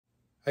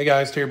Hey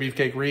guys, here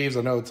Beefcake Reeves.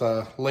 I know it's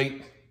a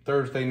late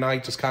Thursday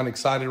night, just kind of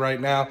excited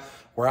right now.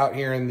 We're out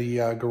here in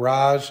the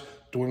garage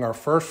doing our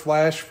first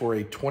flash for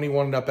a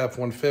 21 and up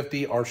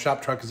F150. Our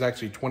shop truck is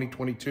actually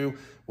 2022.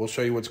 We'll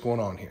show you what's going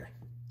on here.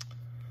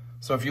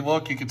 So if you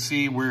look, you can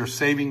see we're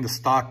saving the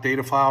stock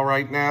data file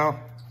right now.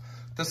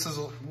 This is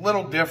a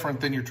little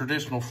different than your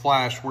traditional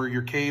flash where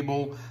your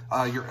cable,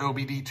 your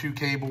OBD2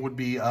 cable would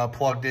be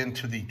plugged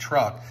into the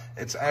truck.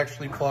 It's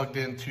actually plugged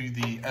into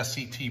the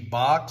Sct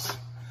box.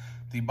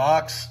 The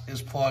box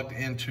is plugged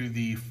into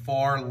the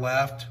far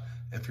left.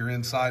 If you're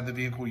inside the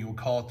vehicle, you would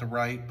call it the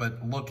right,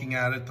 but looking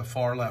at it, the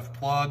far left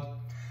plug.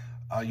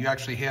 You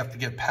actually have to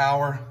get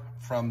power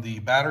from the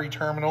battery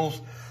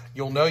terminals.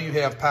 You'll know you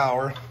have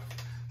power.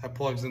 That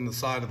plugs in the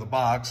side of the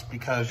box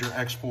because your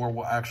X4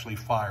 will actually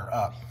fire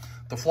up.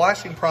 The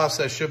flashing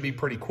process should be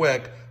pretty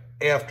quick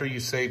after you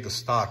save the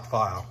stock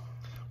file.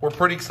 We're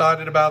pretty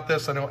excited about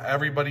this. I know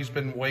everybody's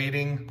been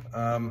waiting.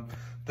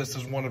 This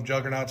is one of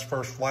Juggernaut's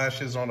first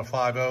flashes on a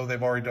 5.0.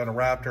 They've already done a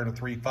Raptor and a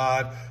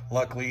 3.5.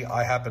 Luckily,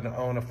 I happen to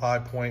own a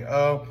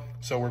 5.0,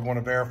 so we're going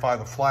to verify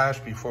the flash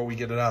before we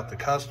get it out to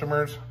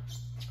customers.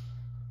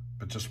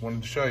 But just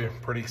wanted to show you,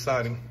 pretty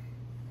exciting.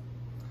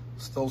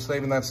 Still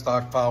saving that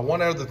stock file.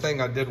 One other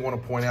thing I did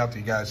want to point out to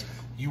you guys,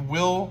 you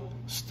will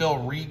still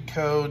read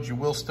codes, you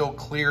will still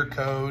clear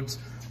codes,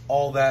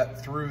 all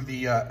that through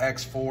the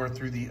X4,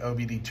 through the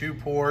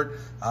OBD2 port.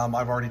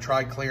 I've already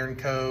tried clearing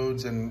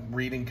codes and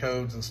reading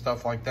codes and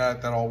stuff like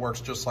that. That all works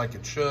just like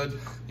it should.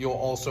 You'll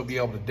also be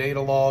able to data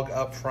log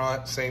up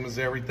front, same as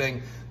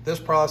everything.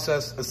 This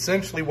process,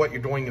 essentially what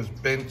you're doing is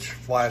bench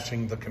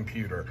flashing the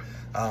computer.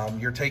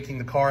 You're taking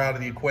the car out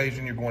of the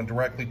equation, you're going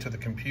directly to the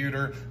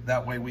computer.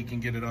 That way we can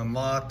get it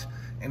unlocked.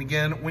 And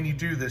again, when you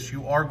do this,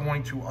 you are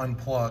going to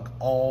unplug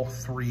all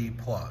three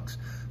plugs.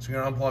 So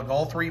you're gonna unplug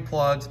all three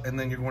plugs and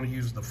then you're going to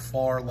use the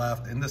far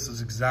left. And this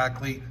is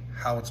exactly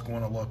how it's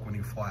going to look when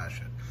you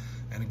flash it.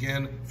 And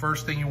again,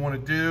 first thing you wanna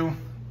do,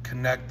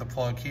 connect the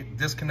plug,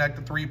 disconnect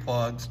the three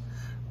plugs,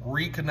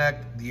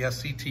 reconnect the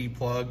Sct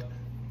plug,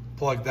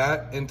 plug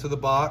that into the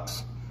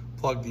box,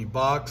 plug the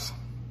box,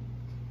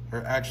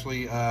 or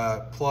actually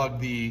plug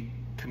the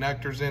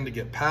connectors in to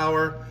get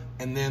power,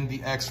 and then the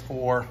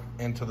X4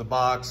 into the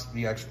box.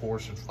 The X4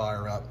 should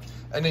fire up.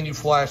 And then you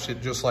flash it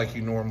just like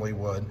you normally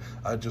would.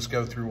 Just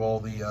go through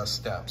all the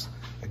steps.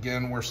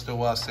 Again, we're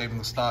still saving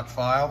the stock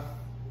file.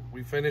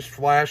 We finished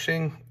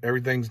flashing.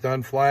 Everything's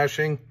done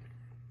flashing.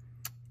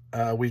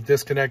 We've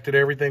disconnected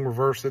everything,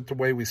 reversed it the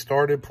way we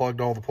started, plugged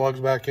all the plugs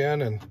back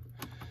in, and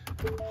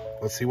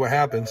let's see what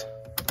happens.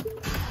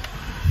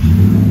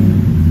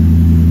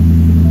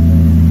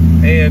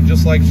 And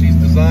just like she's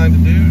designed to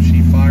do,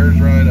 she fires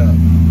right up.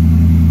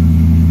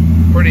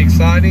 Pretty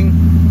exciting.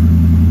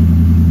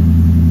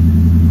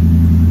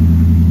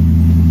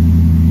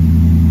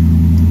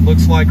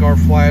 Looks like our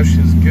flash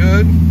is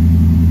good.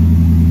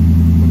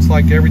 Looks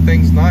like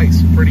everything's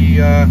nice. Pretty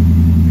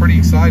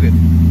excited.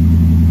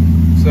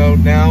 So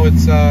now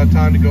it's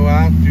time to go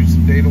out, do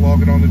some data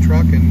logging on the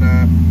truck,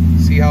 and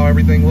see how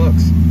everything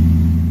looks.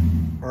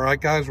 All right,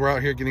 guys, we're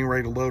out here getting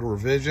ready to load a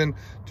revision.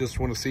 Just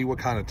want to see what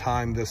kind of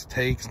time this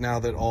takes now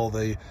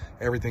that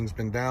everything's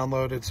been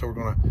downloaded. So we're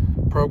going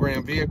to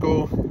program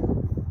vehicle.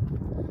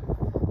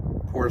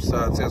 Of course,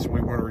 it says we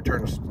want to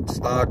return to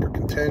stock or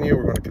continue.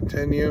 We're going to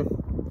continue.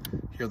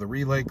 Hear the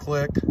relay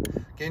click.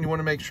 Again, you want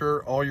to make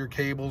sure all your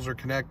cables are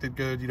connected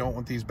good. You don't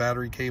want these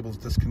battery cables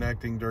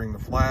disconnecting during the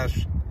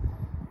flash.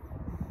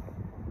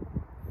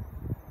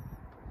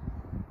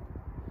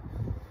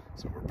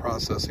 So we're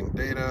processing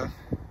data.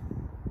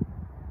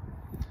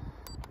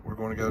 We're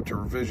going to go to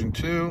revision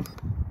 2,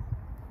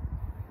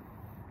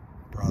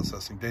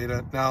 processing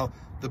data. Now,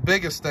 the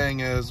biggest thing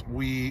is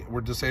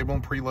we're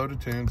disabling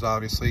preloaded tunes,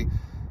 obviously.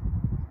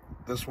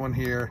 This one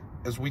here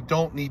is we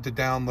don't need to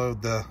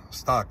download the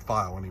stock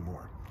file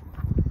anymore.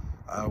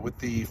 With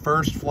the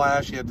first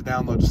flash, you had to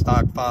download the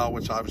stock file,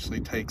 which obviously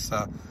takes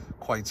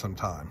quite some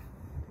time.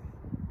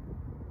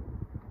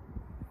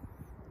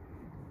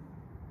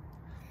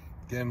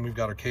 Again, we've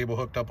got our cable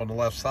hooked up on the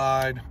left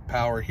side,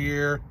 power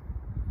here.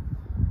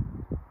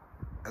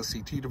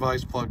 Sct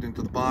device plugged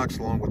into the box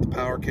along with the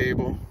power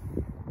cable.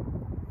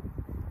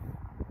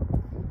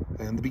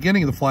 And the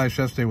beginning of the flash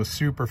yesterday was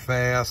super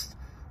fast.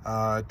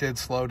 It did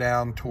slow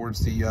down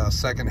towards the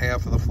second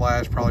half of the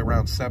flash, probably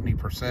around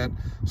 70%.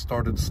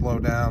 Started to slow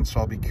down,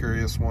 so I'll be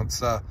curious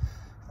once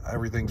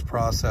everything's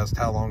processed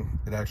how long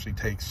it actually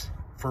takes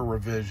for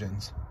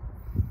revisions.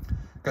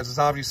 Because it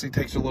obviously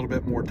takes a little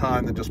bit more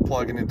time than just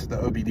plugging into the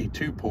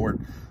OBD2 port.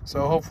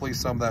 So hopefully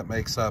some of that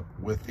makes up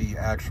with the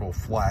actual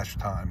flash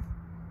time.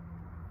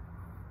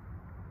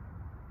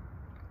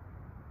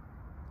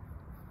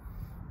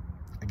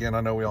 Again,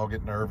 I know we all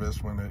get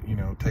nervous when it,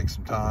 takes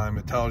some time.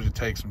 It tells you it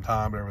takes some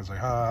time, but everyone's like,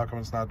 how come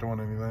it's not doing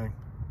anything?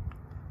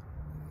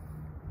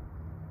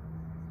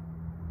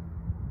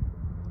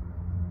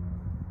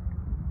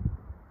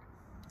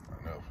 I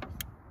don't know.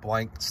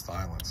 Blank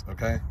silence,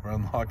 okay? We're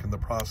unlocking the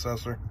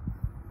processor.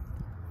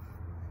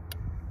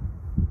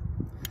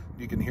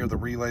 You can hear the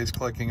relays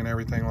clicking and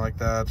everything like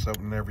that. It's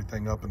opening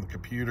everything up in the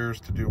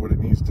computers to do what it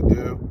needs to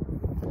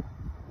do.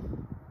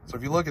 So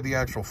if you look at the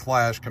actual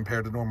flash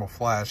compared to normal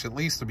flash, at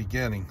least the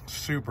beginning,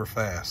 super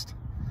fast.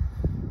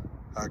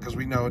 Because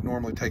we know it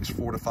normally takes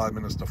 4 to 5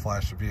 minutes to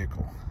flash the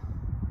vehicle.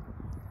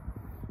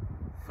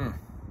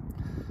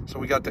 So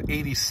we got to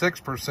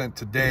 86%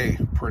 today,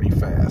 pretty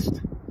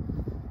fast.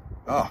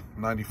 Oh,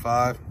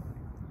 95.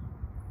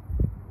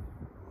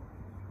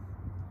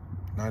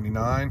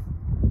 99.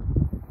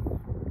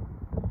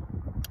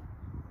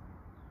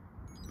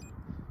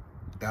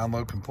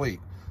 Download complete.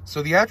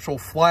 So the actual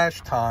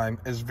flash time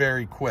is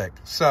very quick.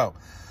 So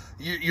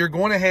you're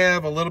going to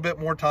have a little bit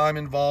more time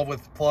involved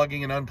with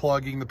plugging and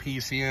unplugging the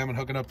PCM and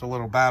hooking up the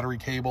little battery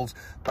cables.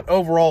 But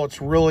overall, it's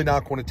really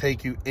not going to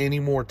take you any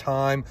more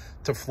time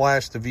to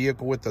flash the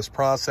vehicle with this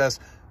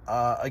process.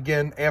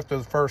 Again, after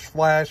the first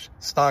flash,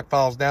 stock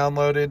files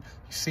downloaded.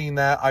 You've seen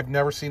that. I've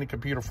never seen a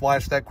computer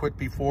flash that quick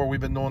before. We've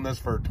been doing this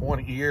for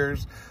 20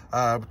 years,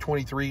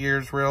 23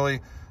 years really.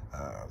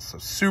 So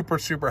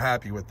super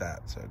happy with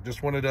that. So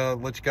just wanted to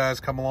let you guys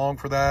come along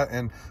for that.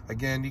 And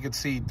again, you can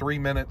see 3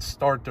 minutes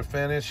start to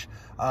finish,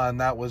 and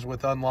that was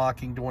with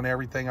unlocking, doing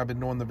everything. I've been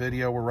doing the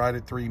video. We're right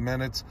at 3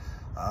 minutes,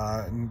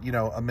 and you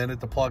know, a minute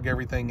to plug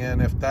everything in,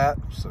 if that.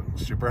 So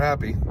super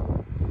happy.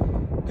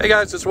 Hey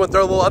guys, just want to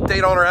throw a little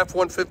update on our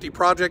F-150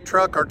 project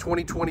truck, our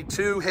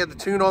 2022. Had the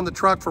tune on the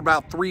truck for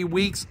about 3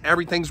 weeks.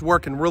 Everything's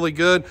working really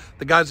good.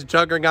 The guys at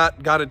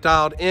Juggernaut got it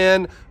dialed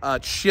in.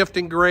 It's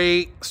shifting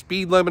great.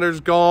 Speed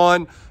limiter's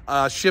gone.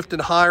 Shifting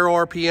higher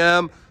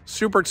RPM.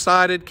 Super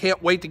excited.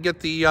 Can't wait to get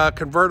the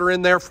converter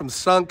in there from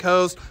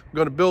Suncoast. We're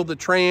going to build the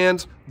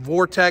trans,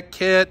 Vortec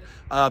kit,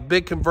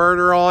 big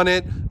converter on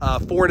it,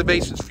 4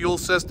 Innovations fuel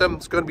system.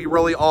 It's going to be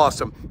really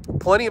awesome.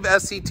 Plenty of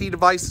SCT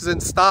devices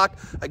in stock.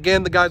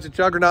 Again, the guys at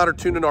Juggernaut are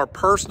tuning our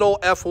personal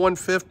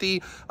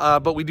F-150,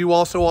 but we do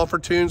also offer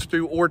tunes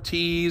through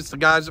Ortiz, the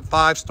guys at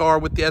 5 Star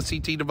with the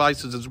SCT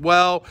devices as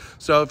well.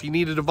 So if you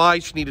need a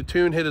device, you need a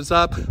tune, hit us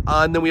up.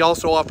 And then we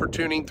also offer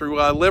tuning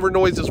through Liver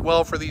Noise as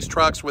well for these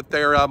trucks with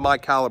their My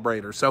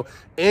Calibrator. So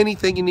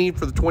anything you need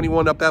for the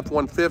 21 up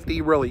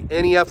F-150, really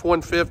any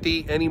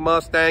F-150, any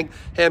Mustang,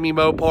 Hemi,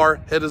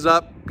 Mopar, hit us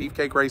up,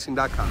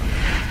 beefcakeracing.com.